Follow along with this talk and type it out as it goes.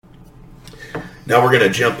Now we're going to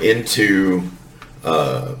jump into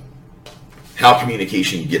how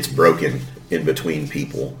communication gets broken in between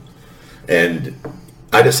people. And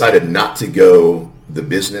I decided not to go the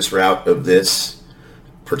business route of this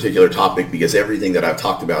particular topic because everything that I've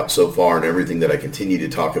talked about so far and everything that I continue to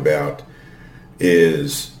talk about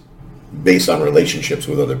is based on relationships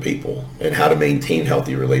with other people and how to maintain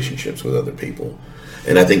healthy relationships with other people.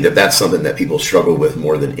 And I think that that's something that people struggle with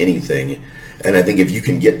more than anything. And I think if you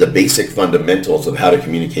can get the basic fundamentals of how to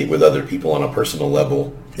communicate with other people on a personal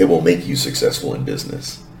level, it will make you successful in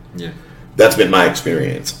business. Yeah. That's been my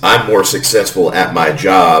experience. I'm more successful at my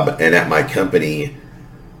job and at my company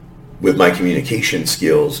with my communication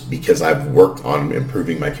skills because I've worked on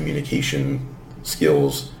improving my communication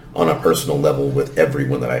skills on a personal level with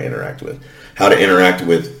everyone that I interact with. How to interact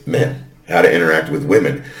with men, how to interact with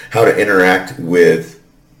women, how to interact with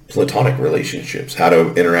platonic relationships, how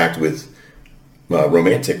to interact with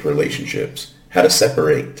romantic relationships, how to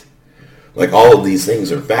separate. Like all of these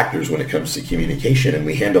things are factors when it comes to communication, and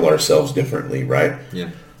we handle ourselves differently, right? Yeah.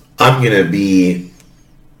 I'm going to be,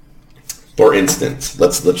 for instance,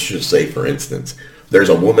 let's just say, for instance, there's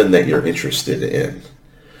a woman that you're interested in.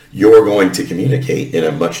 You're going to communicate in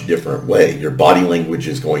a much different way. Your body language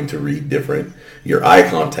is going to read different. Your eye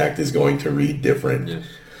contact is going to read different.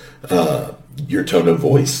 Yes. Your tone of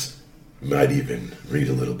voice might even read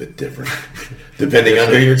a little bit different depending on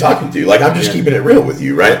who you're talking to. Like, I'm just keeping it real with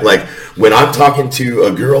you, right? Like, when I'm talking to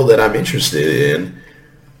a girl that I'm interested in,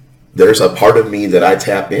 there's a part of me that I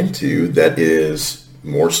tap into that is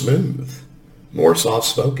more smooth, more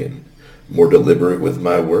soft-spoken, more deliberate with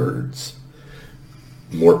my words,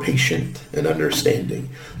 more patient and understanding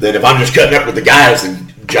than if I'm just cutting up with the guys and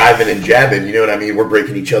jiving and jabbing, you know what I mean? We're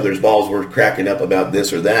breaking each other's balls, we're cracking up about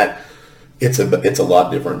this or that. It's a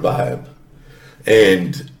lot different vibe.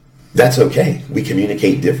 And that's okay. We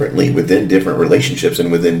communicate differently within different relationships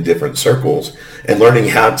and within different circles. And learning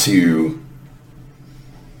how to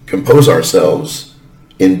compose ourselves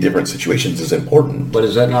in different situations is important. But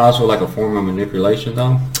is that not also like a form of manipulation,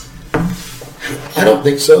 though? I don't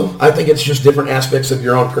think so. I think it's just different aspects of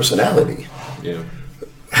your own personality. Yeah.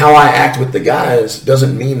 How I act with the guys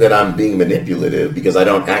doesn't mean that I'm being manipulative because I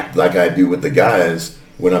don't act like I do with the guys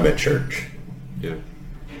when I'm at church. Yeah.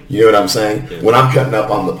 You know what I'm saying? Yeah. When I'm cutting up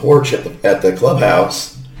on the porch at the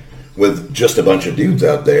clubhouse with just a bunch of dudes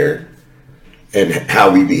out there and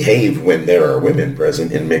how we behave when there are women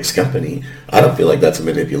present in mixed company, I don't feel like that's a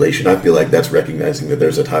manipulation. I feel like that's recognizing that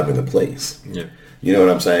there's a time and a place. Yeah. You know what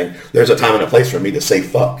I'm saying? There's a time and a place for me to say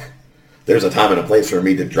fuck. There's a time and a place for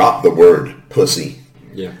me to drop the word pussy.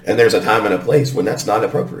 Yeah. And there's a time and a place when that's not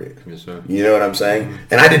appropriate. Yes, sir. You know what I'm saying?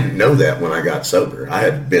 And I didn't know that when I got sober. I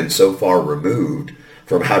had been so far removed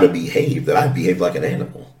from how to behave that I behaved like an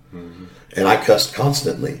animal. Mm-hmm. And I cussed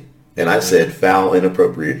constantly. And I said foul,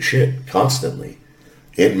 inappropriate shit constantly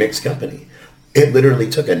in mixed company. It literally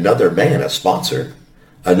took another man, a sponsor,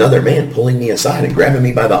 another man pulling me aside and grabbing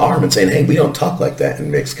me by the arm and saying, hey, we don't talk like that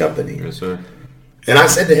in mixed company. Yes, sir. And I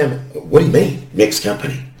said to him, what do you mean, mixed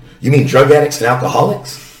company? You mean drug addicts and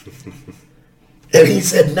alcoholics? And he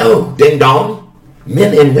said, no, ding dong.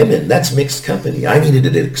 Men and women, that's mixed company. I needed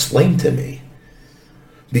it explained to me.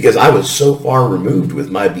 Because I was so far removed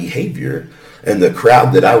with my behavior and the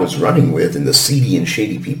crowd that I was running with and the seedy and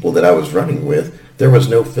shady people that I was running with, there was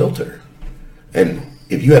no filter. And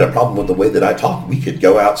if you had a problem with the way that I talked, we could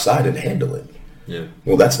go outside and handle it. Yeah.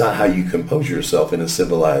 Well, that's not how you compose yourself in a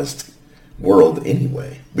civilized world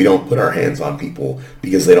anyway. We don't put our hands on people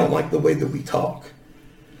because they don't like the way that we talk.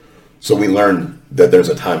 So we learn that there's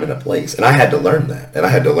a time and a place. And I had to learn that. And I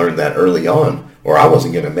had to learn that early on or I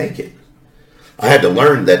wasn't going to make it. I had to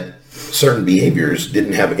learn that certain behaviors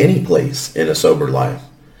didn't have any place in a sober life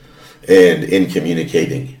and in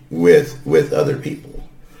communicating with other people.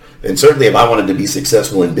 And certainly if I wanted to be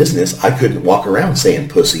successful in business, I couldn't walk around saying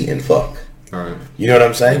pussy and fuck. All right. You know what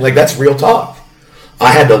I'm saying? Like, that's real talk.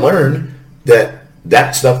 I had to learn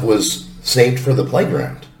that stuff was saved for the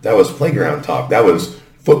playground. That was playground talk. That was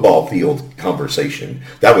football field conversation.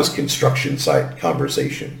 That was construction site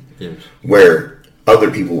conversation. Yes. Where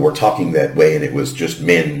other people were talking that way and it was just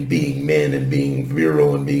men being men and being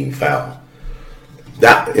virile and being foul.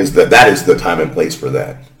 That is the time and place for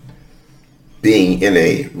that. Being in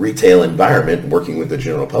a retail environment, working with the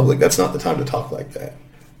general public, that's not the time to talk like that.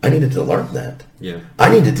 I needed to learn that. Yeah. I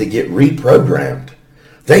needed to get reprogrammed.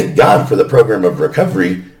 Thank God for the program of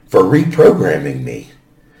recovery for reprogramming me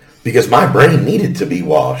because my brain needed to be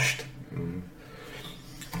washed. Mm-hmm.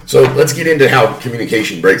 So let's get into how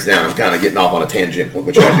communication breaks down. I'm kind of getting off on a tangent,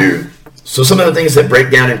 which I do. So some of the things that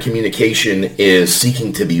break down in communication is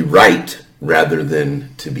seeking to be right rather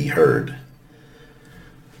than to be heard.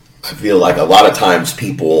 I feel like a lot of times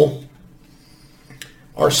people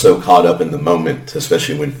are so caught up in the moment,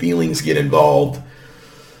 especially when feelings get involved.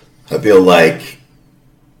 I feel like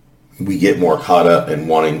we get more caught up in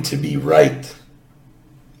wanting to be right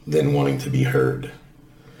than wanting to be heard.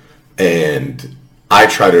 And I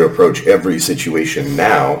try to approach every situation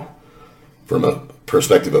now from a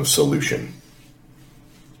perspective of solution.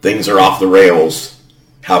 Things are off the rails.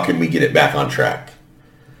 How can we get it back on track?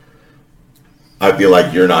 I feel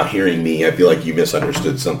like you're not hearing me. I feel like you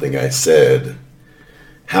misunderstood something I said.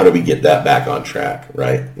 How do we get that back on track,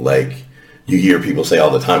 right? Like, you hear people say all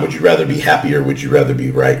the time, would you rather be happy or would you rather be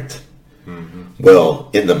right? Mm-hmm. Well,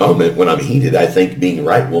 in the moment when I'm heated, I think being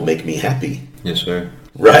right will make me happy. Yes, sir.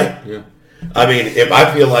 Right? Yeah. I mean, if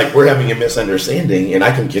I feel like we're having a misunderstanding and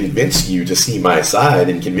I can convince you to see my side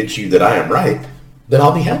and convince you that I am right, then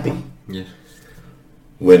I'll be happy. Yes.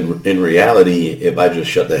 When in reality, if I just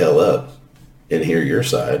shut the hell up and hear your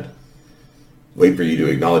side, wait for you to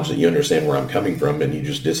acknowledge that you understand where I'm coming from and you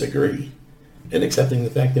just disagree, and accepting the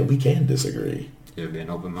fact that we can disagree. Yeah, being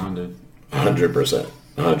open-minded. 100%.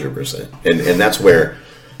 100%. And that's where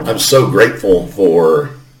I'm so grateful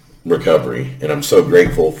for recovery, and I'm so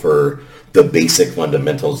grateful for the basic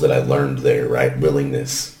fundamentals that I learned there, right?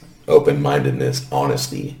 Willingness, open-mindedness,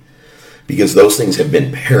 honesty. Because those things have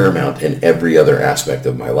been paramount in every other aspect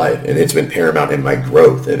of my life. And it's been paramount in my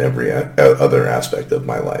growth in every other aspect of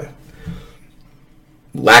my life.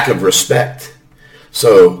 Lack of respect.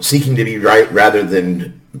 So seeking to be right rather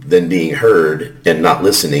than being heard and not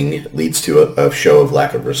listening leads to a show of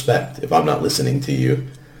lack of respect. If I'm not listening to you,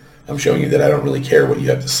 I'm showing you that I don't really care what you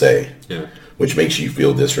have to say. Yeah. Which makes you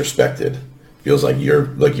feel disrespected. Feels like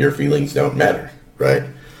your feelings don't matter, right?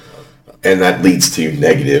 And that leads to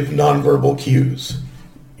negative nonverbal cues.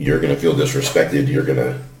 You're going to feel disrespected. You're going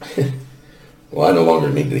to, well, I no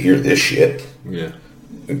longer need to hear this shit. Yeah.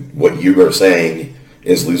 What you are saying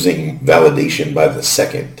is losing validation by the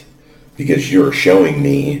second because you're showing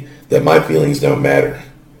me that my feelings don't matter.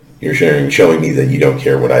 You're showing me that you don't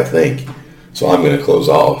care what I think. So I'm going to close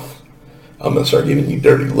off. I'm going to start giving you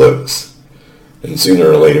dirty looks. And sooner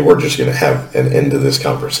or later, we're just going to have an end to this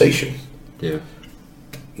conversation. Yeah.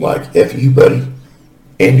 Like, F you, buddy,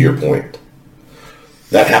 and your point.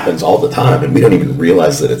 That happens all the time, and we don't even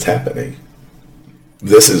realize that it's happening.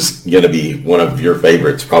 This is going to be one of your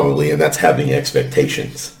favorites, probably, and that's having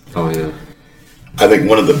expectations. Oh, yeah. I think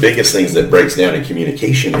one of the biggest things that breaks down in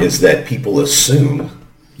communication is that people assume,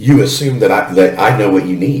 you assume that I know what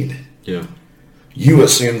you need. Yeah. You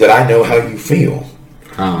assume that I know how you feel.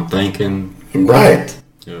 How I'm thinking. Right.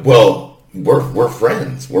 Yeah. Well, we're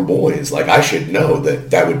friends. We're boys. Like, I should know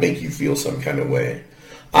that would make you feel some kind of way.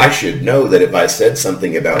 I should know that if I said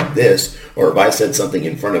something about this, or if I said something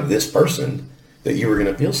in front of this person, that you were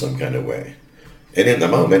going to feel some kind of way. And in the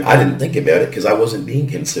moment, I didn't think about it because I wasn't being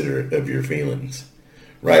considerate of your feelings.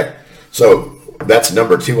 Right? So that's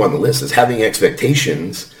number 2 on the list, is having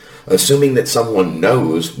expectations, assuming that someone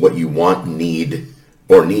knows what you want, need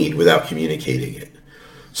without communicating it.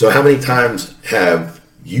 So how many times have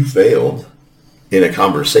you failed in a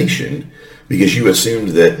conversation because you assumed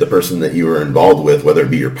that the person that you were involved with, whether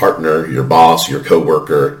it be your partner, your boss, your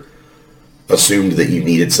coworker, assumed that you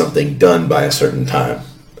needed something done by a certain time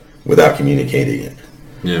without communicating it?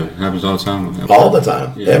 Yeah, it happens all the time. All the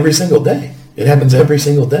time. Yeah. Every single day. It happens every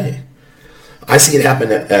single day. I see it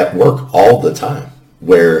happen at work all the time,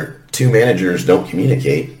 where 2 managers don't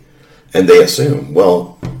communicate and they assume,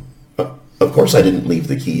 well, of course I didn't leave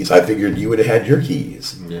the keys. I figured you would have had your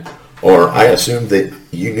keys. Yeah. Or I assumed that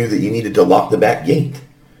you knew that you needed to lock the back gate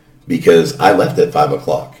because I left at 5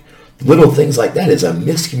 o'clock. Little things like that is a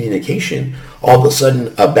miscommunication. All of a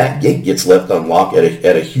sudden, a back gate gets left unlocked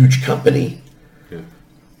at a huge company,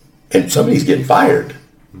 and somebody's getting fired.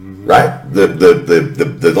 Mm-hmm. Right?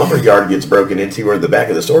 The lumber yard gets broken into, or the back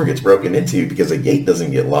of the store gets broken into because a gate doesn't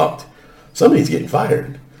get locked. Somebody's getting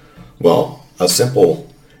fired. Well, a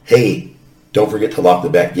simple, hey, don't forget to lock the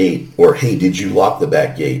back gate, or hey, did you lock the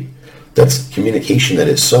back gate? That's communication that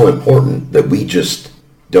is so important that we just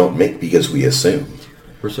don't make because we assume.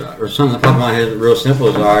 Or something that popped in my head real simple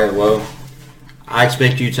is, all right, well, I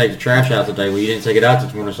expect you to take the trash out today. Well, you didn't take it out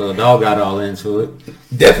this morning, so the dog got all into it.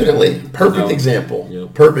 Definitely. Perfect example.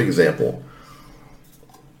 Yep. Perfect example.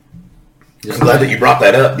 I'm glad that you brought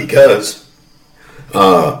that up because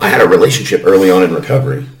I had a relationship early on in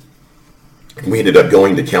recovery. We ended up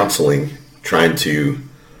going to counseling, trying to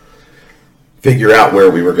figure out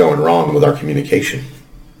where we were going wrong with our communication.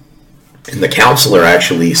 And the counselor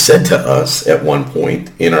actually said to us at one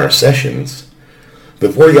point in our sessions,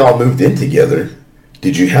 before y'all moved in together,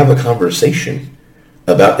 did you have a conversation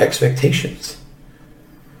about expectations?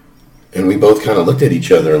 And we both kind of looked at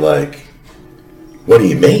each other like, what do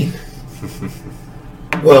you mean?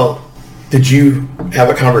 Well, did you have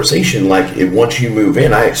a conversation like, once you move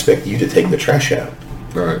in, I expect you to take the trash out?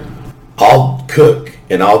 Right. I'll cook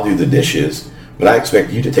and I'll do the dishes, but I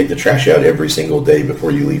expect you to take the trash out every single day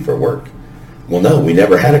before you leave for work. Well, no, we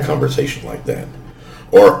never had a conversation like that.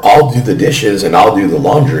 Or I'll do the dishes and I'll do the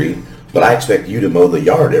laundry, but I expect you to mow the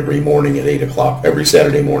yard every morning at 8 o'clock, every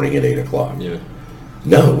Saturday morning at 8 o'clock. Yeah.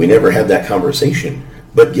 No, we never had that conversation.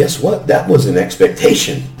 But guess what? That was an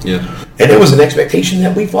expectation. Yeah. And it was an expectation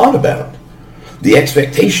that we fought about. The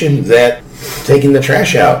expectation that taking the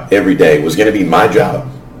trash out every day was going to be my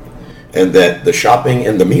job, and that the shopping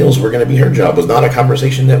and the meals were going to be her job, was not a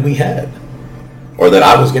conversation that we had. Or that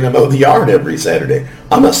I was going to mow the yard every Saturday.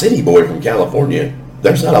 I'm a city boy from California.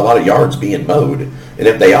 There's not a lot of yards being mowed. And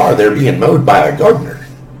if they are, they're being mowed by a gardener.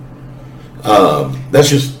 That's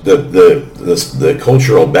just the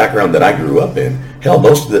cultural background that I grew up in. Hell,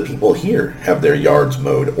 most of the people here have their yards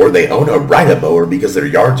mowed, or they own a ride-a-mower because their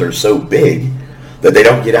yards are so big that they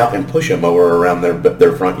don't get out and push a mower around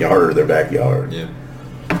their front yard or their backyard. Yeah.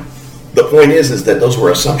 The point is that those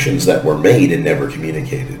were assumptions that were made and never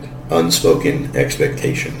communicated. Unspoken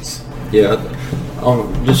expectations. Yeah.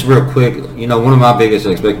 Just real quick, one of my biggest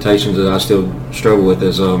expectations that I still struggle with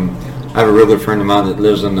is I have a real good friend of mine that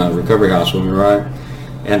lives in the recovery house with me, right?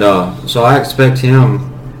 And so I expect him,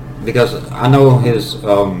 because I know his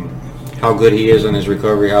how good he is in his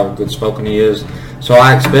recovery, how good spoken he is. So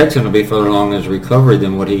I expect him to be further along in his recovery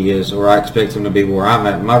than what he is, or I expect him to be where I'm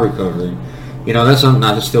at in my recovery. That's something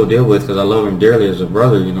I still deal with because I love him dearly as a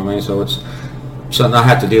brother, you know what I mean? So it's something I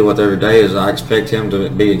have to deal with every day. Is I expect him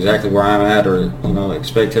to be exactly where I'm at, or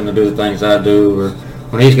expect him to do the things I do, or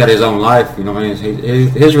when he's got his own life, you know what I mean?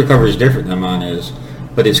 His recovery is different than mine is,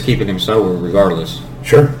 but it's keeping him sober regardless.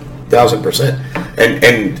 Sure, 1,000%.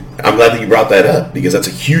 And I'm glad that you brought that up, because that's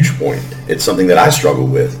a huge point. It's something that I struggle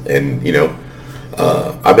with, and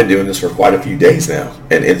I've been doing this for quite a few days now,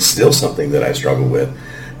 and it's still something that I struggle with.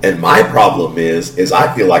 And my problem is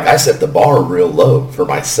I feel like I set the bar real low for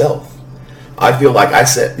myself. I feel like I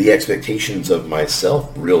set the expectations of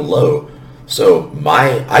myself real low. So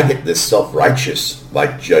I get this self-righteous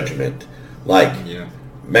judgment. Yeah.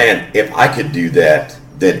 Man, if I could do that,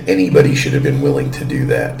 then anybody should have been willing to do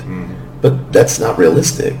that. Mm-hmm. But that's not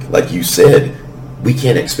realistic. Like you said, we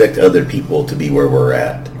can't expect other people to be where we're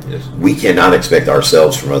at. Yes. We cannot expect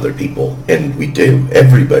ourselves from other people. And we do.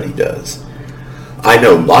 Everybody does. I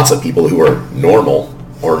know lots of people who are normal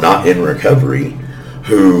or not in recovery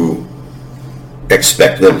who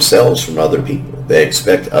expect themselves from other people. They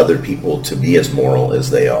expect other people to be as moral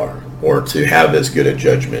as they are, or to have as good a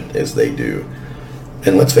judgment as they do.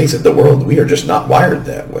 And let's face it, the world, we are just not wired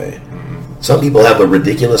that way. Mm-hmm. Some people have a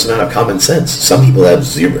ridiculous amount of common sense. Some people have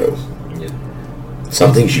zero. Yeah.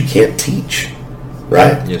 Some things you can't teach,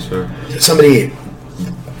 right? Yes, sir. I'm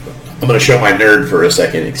going to show my nerd for a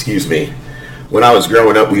second, excuse me. When I was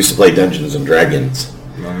growing up, we used to play Dungeons and Dragons.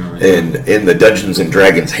 And in the Dungeons and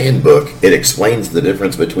Dragons handbook, it explains the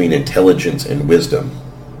difference between intelligence and wisdom.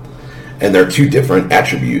 And there are two different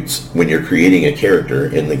attributes when you're creating a character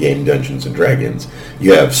in the game Dungeons and Dragons.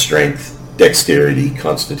 You have strength, dexterity,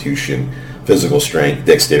 constitution. Physical strength,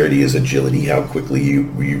 dexterity is agility, how quickly you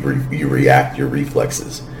react, your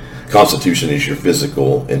reflexes. Constitution is your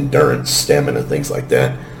physical endurance, stamina, things like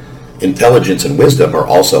that. Intelligence and wisdom are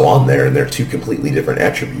also on there, and they're two completely different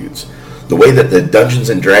attributes. The way that the Dungeons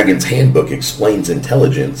and Dragons handbook explains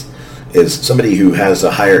intelligence is somebody who has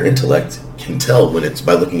a higher intellect can tell when it's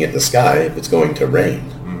by looking at the sky if it's going to rain.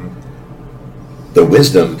 Mm-hmm. The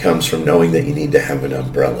wisdom comes from knowing that you need to have an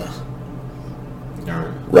umbrella.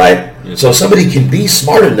 Right? Yes. So somebody can be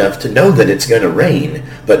smart enough to know that it's going to rain,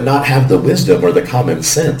 but not have the wisdom or the common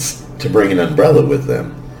sense to bring an umbrella with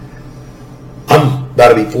them. I'm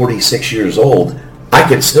about to be 46 years old. I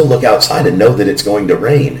can still look outside and know that it's going to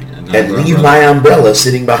rain and leave my umbrella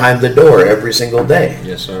sitting behind the door every single day.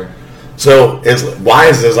 Yes, sir. So as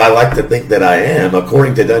wise as I like to think that I am,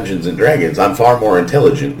 according to Dungeons and Dragons, I'm far more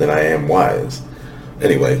intelligent than I am wise.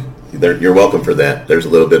 Anyway, you're welcome for that. There's a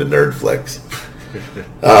little bit of nerd flex.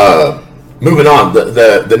 Moving on,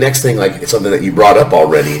 the next thing, something that you brought up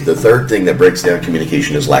already, the third thing that breaks down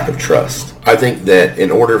communication is lack of trust. I think that in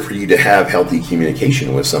order for you to have healthy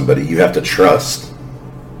communication with somebody, you have to trust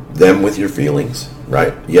them with your feelings,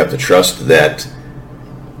 right? You have to trust that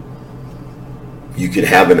you can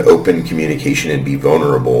have an open communication and be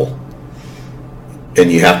vulnerable,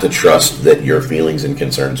 and you have to trust that your feelings and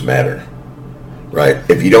concerns matter, right?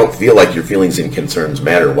 If you don't feel like your feelings and concerns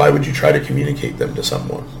matter, why would you try to communicate them to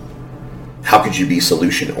someone? how could you be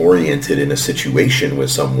solution oriented in a situation with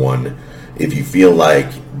someone if you feel like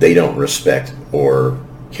they don't respect or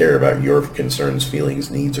care about your concerns, feelings,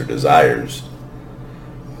 needs, or desires?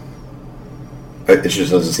 It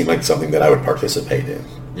just doesn't seem like something that I would participate in.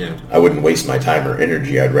 Yeah. I wouldn't waste my time or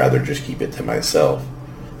energy. I'd rather just keep it to myself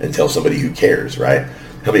and tell somebody who cares, right?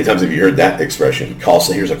 How many times have you heard that expression?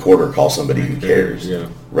 Here's a quarter, call somebody who cares. Yeah.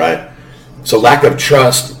 Right? So lack of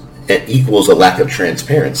trust equals a lack of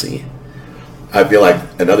transparency. I feel like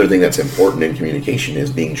another thing that's important in communication is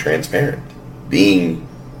being transparent.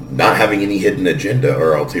 Not having any hidden agenda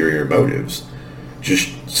or ulterior motives.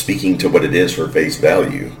 Just speaking to what it is for face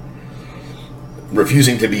value.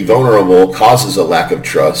 Refusing to be vulnerable causes a lack of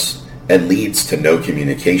trust and leads to no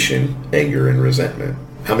communication, anger, and resentment.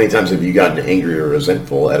 How many times have you gotten angry or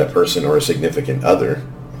resentful at a person or a significant other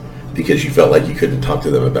because you felt like you couldn't talk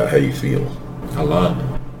to them about how you feel? A lot.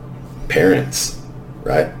 Parents,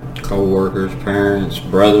 right? Co-workers, parents,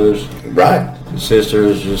 brothers, Right.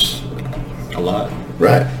 sisters, just a lot.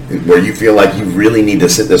 Right. Where you feel like you really need to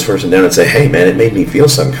sit this person down and say, hey man, it made me feel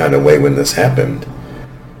some kind of way when this happened.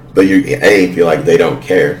 But you, A, feel like they don't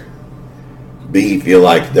care. B, feel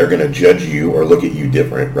like they're going to judge you or look at you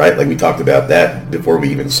different, right? Like we talked about that before we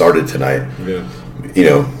even started tonight. Yeah. You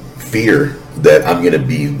know, fear that I'm going to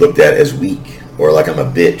be looked at as weak or like I'm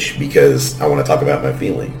a bitch because I want to talk about my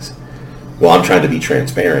feelings. Well, I'm trying to be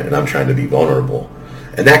transparent and I'm trying to be vulnerable.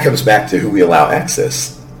 And that comes back to who we allow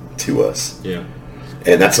access to us. Yeah.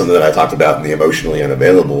 And that's something that I talked about in the emotionally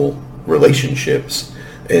unavailable relationships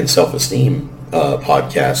and self-esteem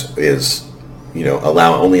podcast is, you know,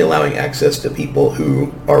 only allowing access to people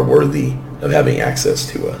who are worthy of having access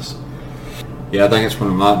to us. Yeah, I think it's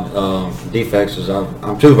one of my defects is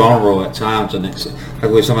I'm too vulnerable at times, and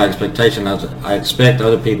like with some expectation, I expect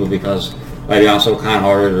other people because maybe I'm so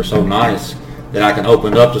kind-hearted or so nice that I can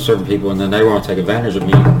open up to certain people, and then they want to take advantage of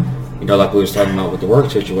me. You know, like we was talking about with the work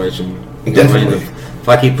situation. You know, Definitely. if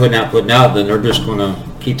I keep putting out, then they're just going to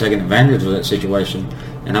keep taking advantage of that situation.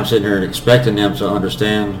 And I'm sitting here expecting them to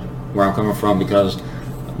understand where I'm coming from because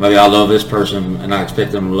maybe I love this person and I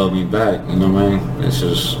expect them to love me back. You know what I mean? It's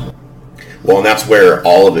just... Well, and that's where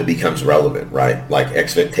all of it becomes relevant, right? Like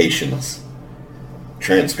expectations,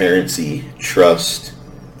 transparency, trust,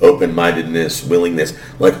 open-mindedness, willingness.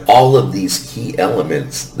 Like all of these key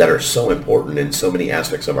elements that are so important in so many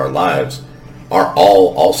aspects of our lives are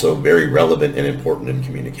all also very relevant and important in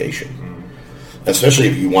communication. Especially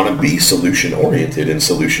if you want to be solution-oriented and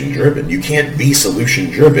solution-driven. You can't be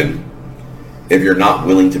solution-driven if you're not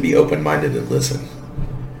willing to be open-minded and listen.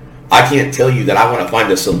 I can't tell you that I want to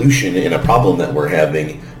find a solution in a problem that we're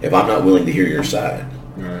having if I'm not willing to hear your side.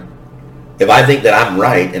 Right. If I think that I'm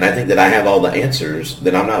right and I think that I have all the answers,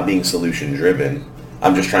 then I'm not being solution-driven.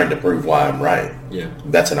 I'm just trying to prove why I'm right. Yeah.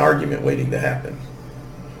 That's an argument waiting to happen.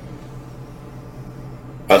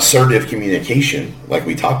 Assertive communication, like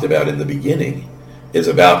we talked about in the beginning, is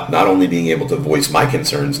about not only being able to voice my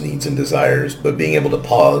concerns, needs, and desires, but being able to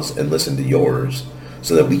pause and listen to yours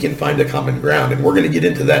so that we can find a common ground. And we're going to get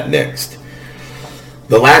into that next.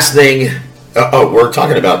 The last thing, we're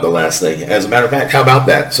talking about the last thing. As a matter of fact, how about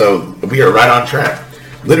that? So we are right on track.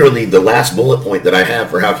 Literally, the last bullet point that I have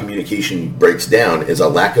for how communication breaks down is a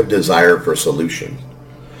lack of desire for solution.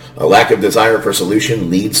 A lack of desire for solution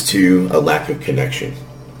leads to a lack of connection.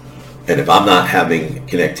 And if I'm not having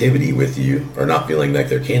connectivity with you or not feeling like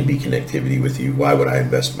there can be connectivity with you, why would I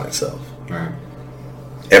invest myself? Right.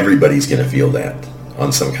 Everybody's going to feel that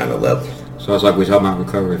on some kind of level. So it's like we talking about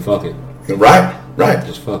recovery. Fuck it. Right.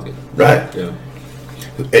 Just fuck it. Right. Yeah.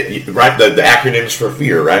 Right. The acronyms for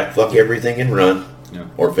fear, right? Fuck everything and run. Yeah.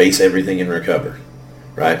 Or face everything and recover.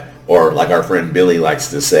 Right? Or like our friend Billy likes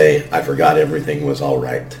to say, I forgot everything was all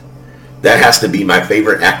right. That has to be my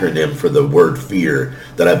favorite acronym for the word fear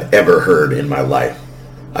that I've ever heard in my life.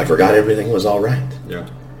 I forgot everything was all right. Yeah.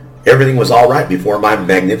 Everything was all right before my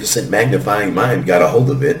magnificent magnifying mind got a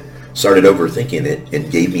hold of it, started overthinking it,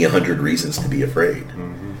 and gave me 100 reasons to be afraid.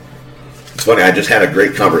 Mm-hmm. It's funny, I just had a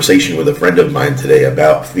great conversation with a friend of mine today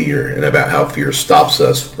about fear and about how fear stops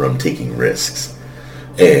us from taking risks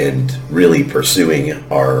and really pursuing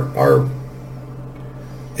our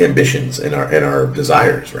ambitions and our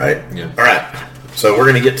desires, right? Yeah. All right. So we're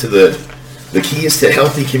going to get to the keys to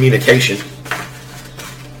healthy communication.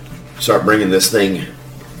 Start bringing this thing,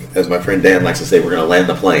 as my friend Dan likes to say, we're going to land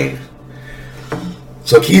the plane.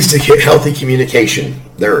 So keys to healthy communication,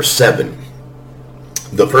 there are 7.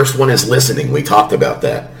 The first one is listening. We talked about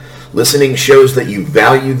that. Listening shows that you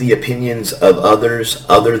value the opinions of others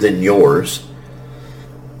other than yours.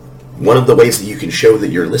 One of the ways that you can show that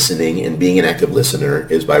you're listening and being an active listener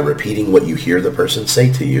is by repeating what you hear the person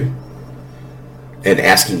say to you. and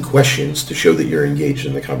asking questions to show that you're engaged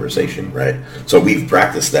in the conversation, right? So we've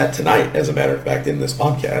practiced that tonight, as a matter of fact, in this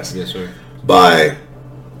podcast. Yes, sir. By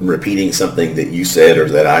repeating something that you said or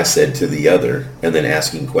that I said to the other, and then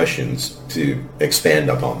asking questions to expand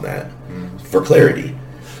upon that for clarity.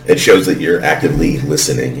 It shows that you're actively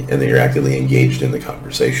listening and that you're actively engaged in the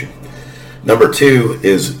conversation. Number 2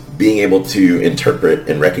 is being able to interpret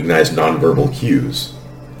and recognize nonverbal cues.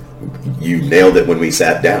 You nailed it when we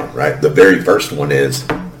sat down, right? The very first one is,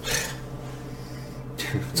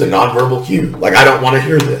 it's a nonverbal cue. Like, I don't want to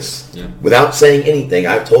hear this. Yeah. Without saying anything,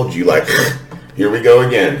 I've told you, like, here we go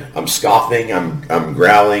again. I'm scoffing, I'm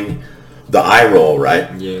growling, the eye roll,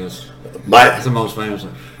 right? Yes. That's the most famous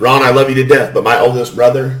one. Ron, I love you to death, but my oldest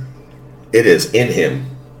brother, it is in him.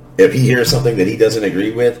 If he hears something that he doesn't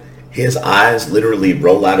agree with, his eyes literally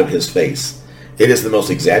roll out of his face. It is the most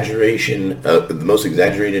exaggerated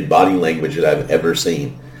body language that I've ever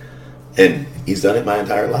seen. And he's done it my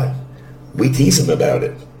entire life. We tease him about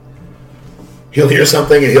it. He'll hear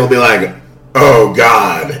something and he'll be like, oh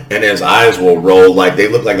God, and his eyes will roll like they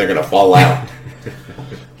look like they're going to fall out.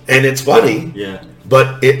 And it's funny. Yeah.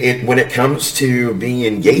 But when it comes to being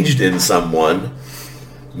engaged in someone,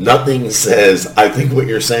 nothing says, I think what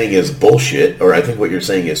you're saying is bullshit, or I think what you're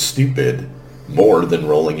saying is stupid, more than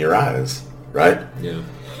rolling your eyes, right? Yeah.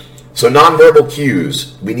 So nonverbal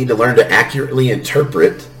cues, we need to learn to accurately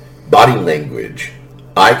interpret body language,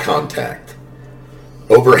 eye contact.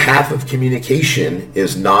 Over half of communication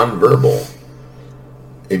is nonverbal.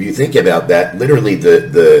 If you think about that, literally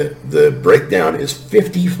the breakdown is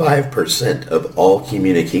 55% of all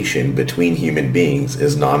communication between human beings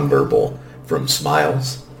is nonverbal. From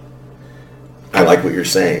smiles, I like what you're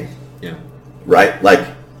saying. Yeah. Right? Like,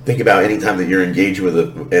 think about any time that you're engaged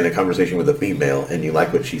in a conversation with a female and you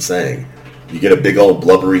like what she's saying. You get a big old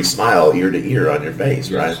blubbery smile ear to ear on your face,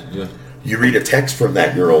 yes. right? Yeah. You read a text from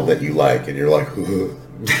that girl that you like and you're like,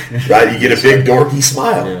 right? You get a big dorky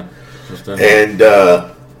smile. Yeah. And,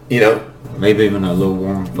 maybe even a little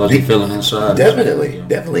warm, fuzzy feeling inside. Definitely, Yeah.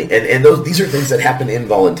 definitely. And these are things that happen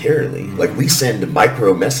involuntarily. Mm-hmm. Like, we send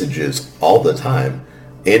micro messages all the time,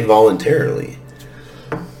 involuntarily.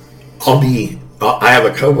 I have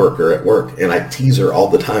a coworker at work, and I tease her all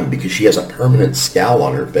the time because she has a permanent scowl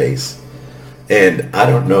on her face. And I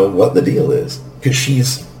don't know what the deal is, because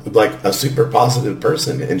she's like a super positive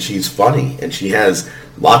person, and she's funny, and she has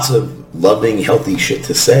lots of loving, healthy shit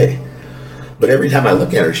to say. But every time I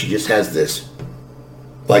look at her, she just has this,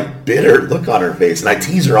 like, bitter look on her face. And I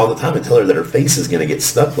tease her all the time and tell her that her face is going to get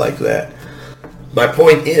stuck like that. My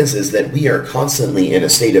point is that we are constantly in a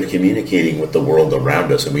state of communicating with the world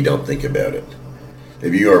around us, and we don't think about it.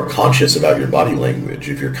 If you are conscious about your body language,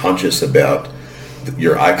 if you're conscious about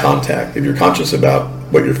your eye contact, if you're conscious about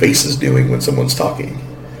what your face is doing when someone's talking,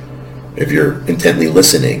 if you're intently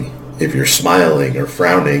listening, if you're smiling or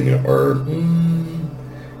frowning or...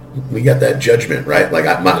 we got that judgment, right? Like,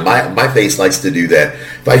 my face likes to do that.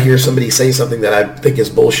 If I hear somebody say something that I think is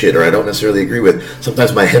bullshit or I don't necessarily agree with,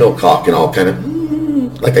 sometimes my head will cock and I'll kind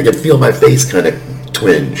of, like, I can feel my face kind of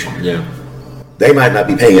twinge. Yeah. They might not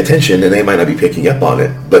be paying attention and they might not be picking up on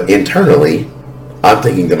it, but internally, I'm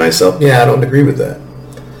thinking to myself, yeah, I don't agree with that.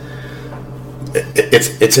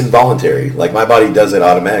 It's involuntary. Like, my body does it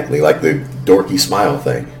automatically, like the dorky smile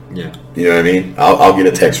thing. Yeah. You know what I mean? I'll get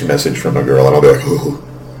a text message from a girl and I'll be like, ooh,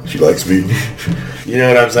 she likes me. You know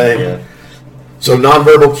what I'm saying? Yeah. So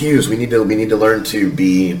nonverbal cues, we need to learn to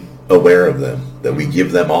be aware of them, that we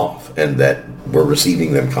give them off, and that we're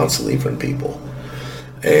receiving them constantly from people.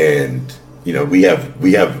 And we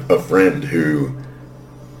have a friend who,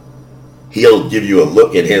 he'll give you a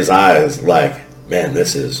look in his eyes like, man,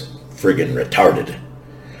 this is friggin' retarded,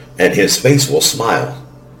 and his face will smile.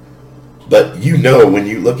 But when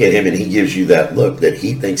you look at him and he gives you that look, that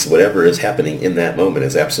he thinks whatever is happening in that moment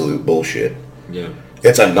is absolute bullshit. Yeah.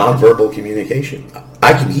 It's a nonverbal communication.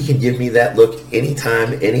 He can give me that look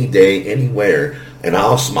anytime, any day, anywhere, and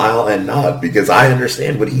I'll smile and nod because I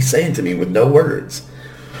understand what he's saying to me with no words.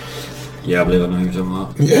 Yeah, I believe I know who you're talking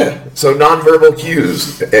about. Yeah. So nonverbal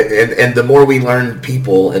cues, and the more we learn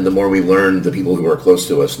people, and the more we learn the people who are close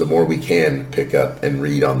to us, the more we can pick up and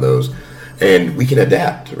read on those. And we can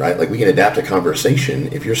adapt, right? Like, we can adapt a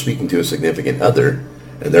conversation. If you're speaking to a significant other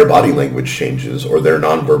and their body language changes or their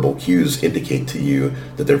nonverbal cues indicate to you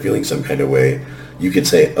that they're feeling some kind of way, you can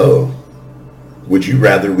say, oh, would you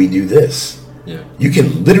rather we do this? Yeah. You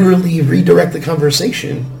can literally redirect the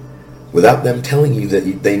conversation without them telling you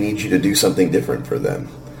that they need you to do something different for them.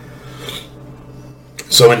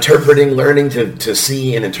 So learning to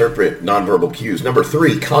see and interpret nonverbal cues. Number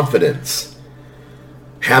 3, confidence.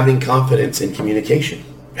 Having confidence in communication.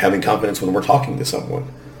 having confidence when we're talking to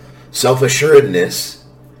someone. Self-assuredness,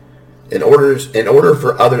 in order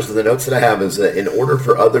for others, the notes that I have is that in order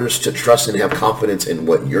for others to trust and have confidence in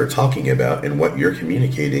what you're talking about and what you're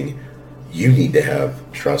communicating, you need to have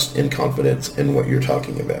trust and confidence in what you're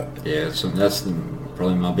talking about. Yeah, so that's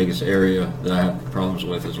probably my biggest area that I have problems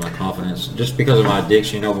with is my confidence. Just because of my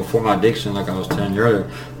addiction, before my addiction, like I was telling you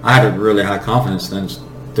earlier, I had a really high confidence then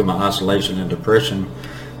through my isolation and depression.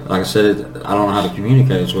 Like I said, I don't know how to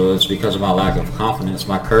communicate as well. It's because of my lack of confidence.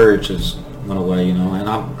 My courage has went away, and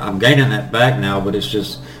I'm gaining that back now, but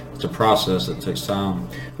it's a process that takes time.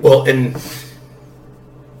 Well, and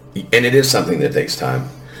it is something that takes time.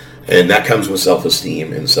 And that comes with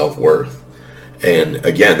self-esteem and self-worth. And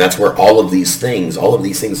again, that's where all of these things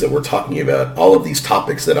that we're talking about, all of these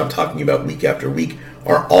topics that I'm talking about week after week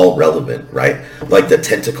are all relevant, right? Like the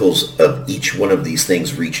tentacles of each one of these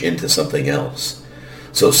things reach into something else.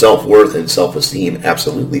 So self-worth and self-esteem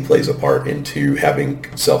absolutely plays a part into having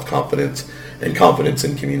self-confidence and confidence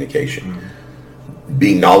in communication. Mm-hmm.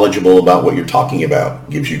 Being knowledgeable about what you're talking about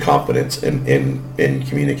gives you confidence in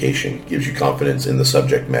communication, gives you confidence in the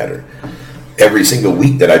subject matter. Every single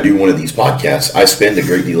week that I do one of these podcasts, I spend a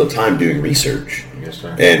great deal of time doing research. Yes,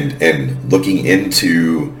 sir. and looking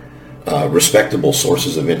into respectable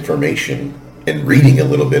sources of information and reading a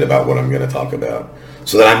little bit about what I'm going to talk about,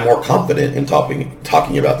 so that I'm more confident in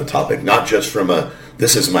talking about the topic, not just from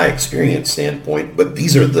this is my experience standpoint, but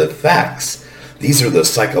these are the facts. These are the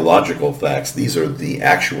psychological facts. These are the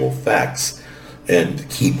actual facts and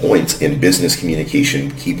key points in business communication,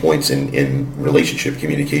 key points in relationship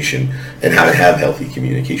communication, and how to have healthy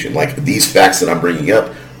communication. Like these facts that I'm bringing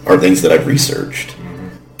up are things that I've researched, mm-hmm.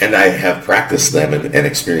 and I have practiced them and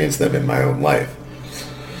experienced them in my own life.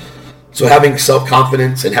 So having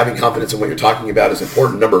self-confidence and having confidence in what you're talking about is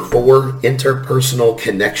important. Number 4, interpersonal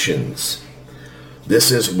connections.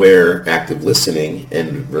 This is where active listening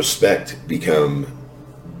and respect become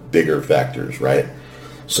bigger factors, right?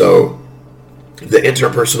 So the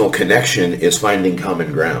interpersonal connection is finding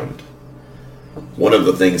common ground. One of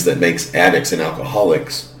the things that makes addicts and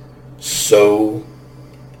alcoholics so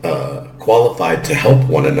qualified to help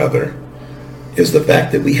one another is the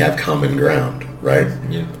fact that we have common ground, right?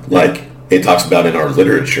 Yeah. Like it talks about in our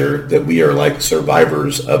literature that we are like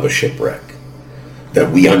survivors of a shipwreck, that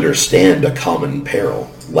we understand a common peril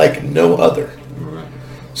like no other. Right.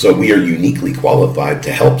 So we are uniquely qualified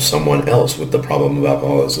to help someone else with the problem of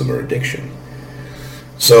alcoholism or addiction.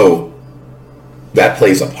 So that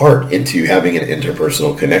plays a part into having an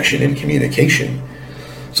interpersonal connection and communication.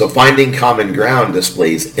 So finding common ground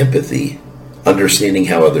displays empathy, understanding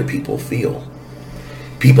how other people feel.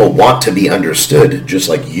 People want to be understood just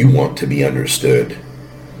like you want to be understood.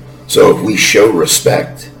 So if we show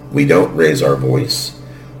respect, we don't raise our voice,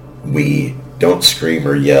 we don't scream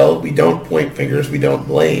or yell, we don't point fingers, we don't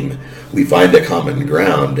blame. We find a common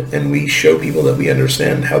ground and we show people that we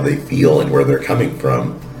understand how they feel and where they're coming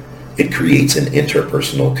from. It creates an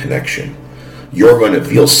interpersonal connection. You're going to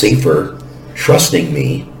feel safer trusting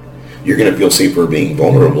me. You're going to feel safer being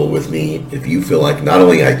vulnerable with me if you feel like not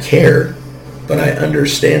only I care, but I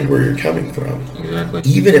understand where you're coming from. Exactly.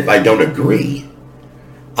 Even if I don't agree,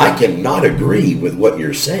 I can not agree with what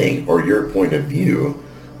you're saying or your point of view,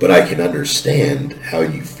 but I can understand how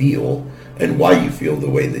you feel and why you feel the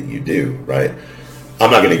way that you do, right? I'm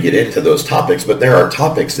not going to get into those topics, but there are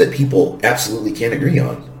topics that people absolutely can't agree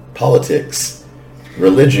on. Politics,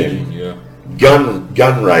 religion, yeah.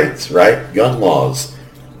 gun rights, right? Gun laws,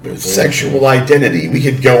 sexual identity. We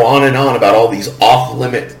could go on and on about all these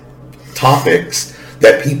off-limit topics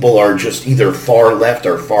that people are just either far left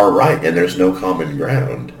or far right, and there's no common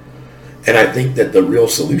ground. And I think that the real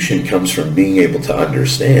solution comes from being able to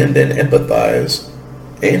understand and empathize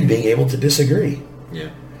and being able to disagree. Yeah.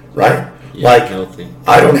 Right? Yeah, like, healthy.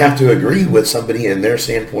 I don't have to agree with somebody and their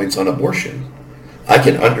standpoints on abortion. I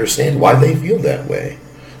can understand why they feel that way.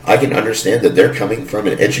 I can understand that they're coming from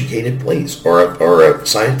an educated place or a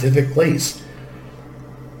scientific place.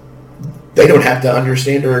 They don't have to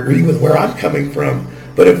understand or agree with where I'm coming from.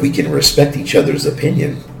 But if we can respect each other's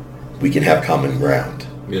opinion, we can have common ground.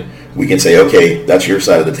 Yeah. We can say, okay, that's your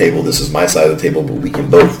side of the table, this is my side of the table, but we can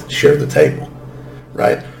both share the table,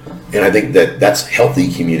 right? And I think that that's healthy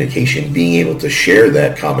communication, being able to share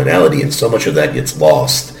that commonality, and so much of that gets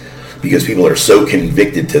lost because people are so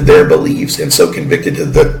convicted to their beliefs and so convicted to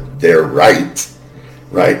their right,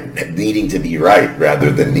 needing to be right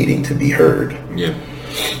rather than needing to be heard. Yeah.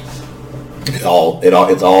 It's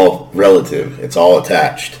all relative. It's all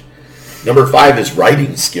attached. Number 5 is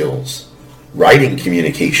writing skills. Writing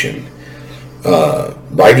communication.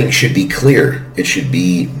 Writing should be clear. It should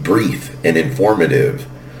be brief and informative.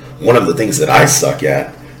 one of the things that I suck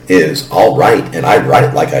at is I'll write, and I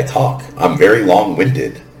write like I talk. I'm very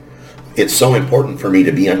long-winded. It's so important for me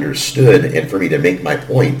to be understood and for me to make my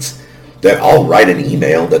points that I'll write an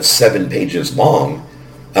email that's 7 pages long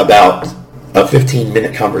about a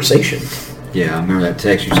 15-minute conversation. Yeah, I remember that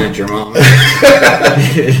text you sent your mom.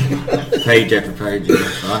 Page after page.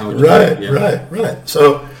 I know what Right.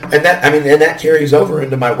 So, and that carries over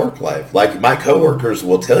into my work life. Like, my coworkers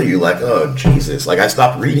will tell you, like, oh, Jesus, like, I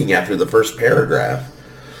stopped reading after the first paragraph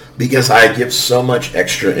because I give so much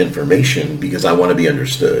extra information because I want to be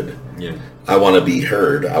understood. Yeah. I want to be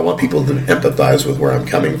heard. I want people to empathize with where I'm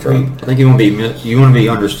coming from. I think you want to be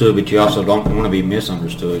understood, but you also don't want to be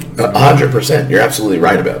misunderstood. 100%. You're absolutely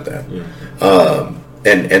right about that. Yeah.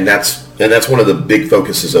 And that's one of the big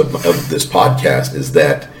focuses of this podcast is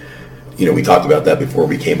that, you know, we talked about that before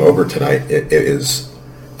we came over tonight. It is,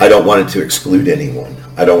 I don't want it to exclude anyone.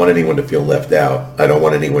 I don't want anyone to feel left out. I don't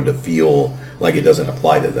want anyone to feel like it doesn't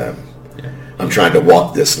apply to them. Yeah. I'm trying to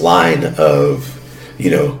walk this line of, you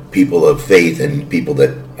know, people of faith and people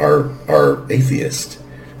that are atheists,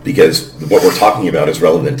 because what we're talking about is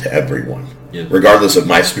relevant to everyone. Yeah. Regardless of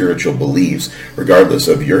my spiritual beliefs, regardless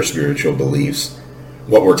of your spiritual beliefs,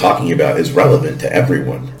 what we're talking about is relevant to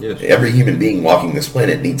everyone. Yes. Every human being walking this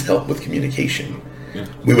planet needs help with communication. Yeah.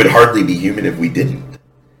 We would hardly be human if we didn't.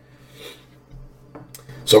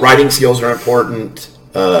 So writing skills are important.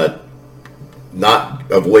 Not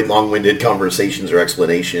avoid long-winded conversations or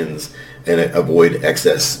explanations, and avoid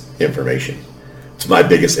excess information. It's my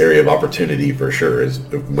biggest area of opportunity for sure is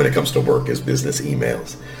when it comes to work is business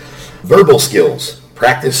emails. Verbal skills.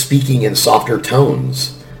 Practice speaking in softer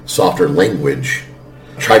tones, softer language.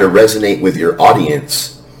 Try to resonate with your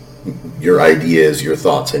audience, your ideas, your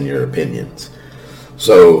thoughts, and your opinions.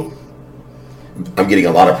 So I'm getting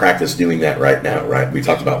a lot of practice doing that right now, right? We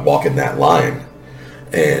talked about walking that line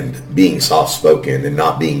and being soft-spoken and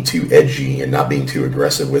not being too edgy and not being too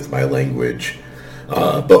aggressive with my language,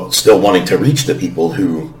 but still wanting to reach the people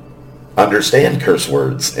who understand curse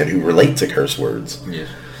words and who relate to curse words. Yes.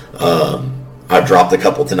 I've dropped a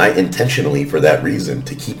couple tonight intentionally for that reason,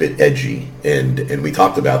 to keep it edgy, and we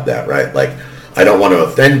talked about that, right? Like, I don't want to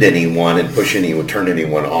offend anyone and turn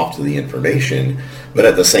anyone off to the information, but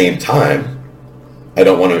at the same time, I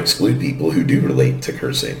don't want to exclude people who do relate to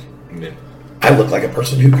cursing. Yeah. I look like a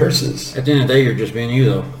person who curses. At the end of the day, you're just being you,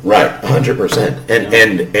 though. Right, 100%.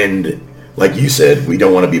 And like you said, we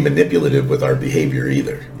don't want to be manipulative with our behavior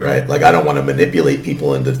either, right? Like, I don't want to manipulate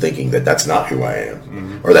people into thinking that that's not who I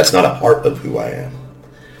am, or that's not a part of who I am.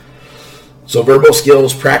 So verbal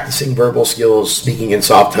skills, practicing verbal skills, speaking in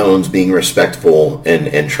soft tones, being respectful,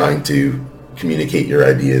 and trying to communicate your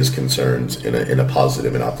ideas, concerns in a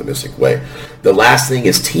positive and optimistic way. The last thing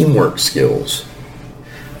is teamwork skills.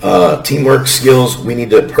 Teamwork skills, we need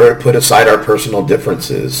to put aside our personal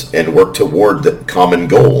differences and work toward the common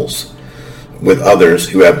goals with others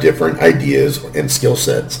who have different ideas and skill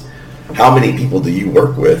sets. How many people do you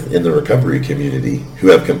work with in the recovery community who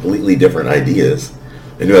have completely different ideas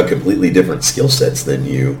and who have completely different skill sets than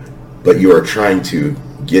you, but you are trying to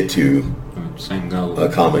get to same goal,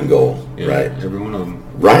 a common goal, yeah, right? Every one of them.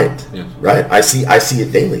 Right, yeah. Right. I see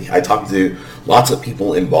it daily. I talk to lots of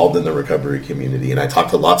people involved in the recovery community, and I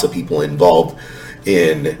talk to lots of people involved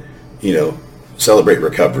in, you know, Celebrate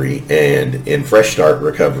Recovery and in Fresh Start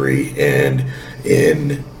Recovery and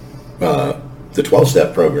in the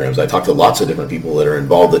 12-step programs. I talk to lots of different people that are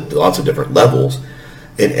involved at lots of different levels,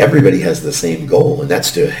 and everybody has the same goal, and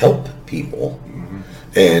that's to help people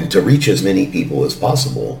and to reach as many people as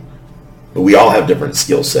possible. But we all have different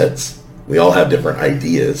skill sets. We all have different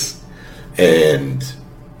ideas. And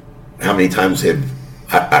how many times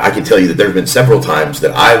I can tell you that there have been several times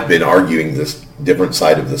that I've been arguing this different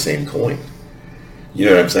side of the same coin. You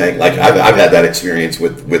know what I'm saying? Like, I've had that experience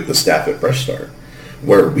with the staff at Fresh Start,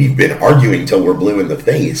 where we've been arguing till we're blue in the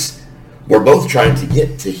face. We're both trying to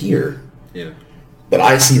get to here. Yeah. But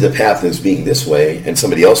I see the path as being this way, and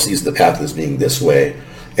somebody else sees the path as being this way.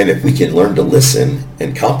 And if we can learn to listen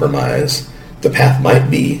and compromise, the path might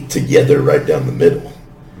be together right down the middle.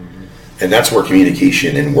 And that's where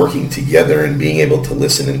communication and working together and being able to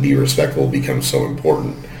listen and be respectful becomes so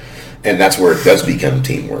important. And that's where it does become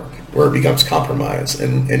teamwork, where it becomes compromise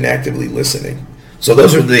and actively listening. So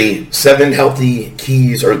those are the 7 healthy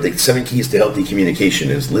keys, or the 7 keys to healthy communication: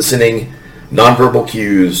 is listening, nonverbal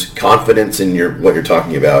cues, confidence in what you're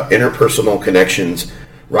talking about, interpersonal connections,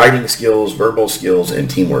 writing skills, verbal skills, and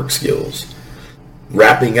teamwork skills.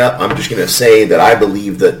 Wrapping up, I'm just going to say that I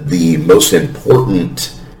believe that the most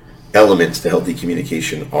important elements to healthy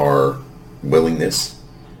communication are willingness,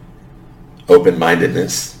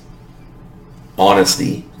 open-mindedness,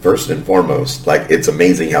 honesty, first and foremost. Like, it's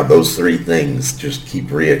amazing how those three things just keep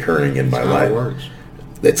reoccurring in my life. It works.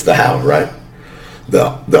 It's the how, right?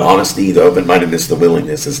 The honesty, the open-mindedness, the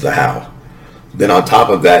willingness is the how. Then on top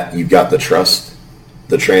of that, you've got the trust,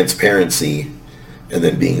 the transparency, and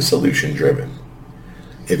then being solution-driven.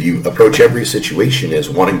 If you approach every situation as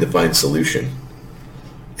wanting to find solution,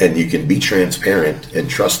 and you can be transparent and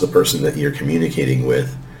trust the person that you're communicating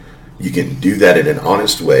with, you can do that in an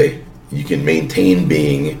honest way, you can maintain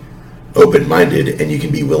being open-minded, and you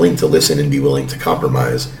can be willing to listen and be willing to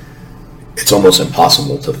compromise, it's almost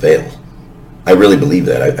impossible to fail. I really believe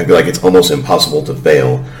that. I feel like it's almost impossible to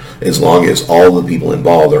fail as long as all the people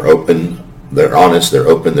involved are open, they're honest, they're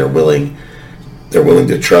open, they're willing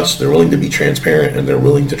to trust, they're willing to be transparent, and they're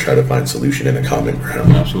willing to try to find solution in a common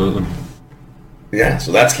ground. Absolutely. Yeah,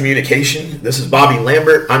 so that's communication. This is Bobby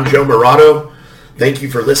Lambert. I'm Joe Murato. Thank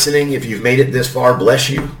you for listening. If you've made it this far, bless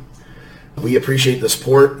you. We appreciate the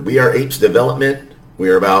support. We are Apes Development. We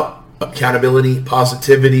are about accountability,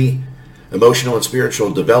 positivity, emotional and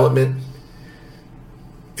spiritual development.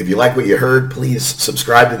 If you like what you heard, please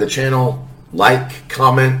subscribe to the channel, like,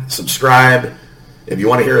 comment, subscribe. If you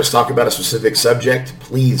want to hear us talk about a specific subject,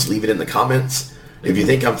 please leave it in the comments. If you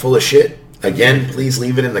think I'm full of shit, again, please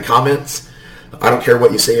leave it in the comments. I don't care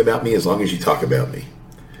what you say about me as long as you talk about me.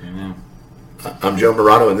 Amen. I'm Joe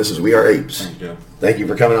Murato, and this is We Are Apes. Thanks, Joe. Thank you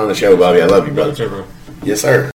for coming on the show, Bobby. I love you, brother. Thanks, bro. Yes, sir.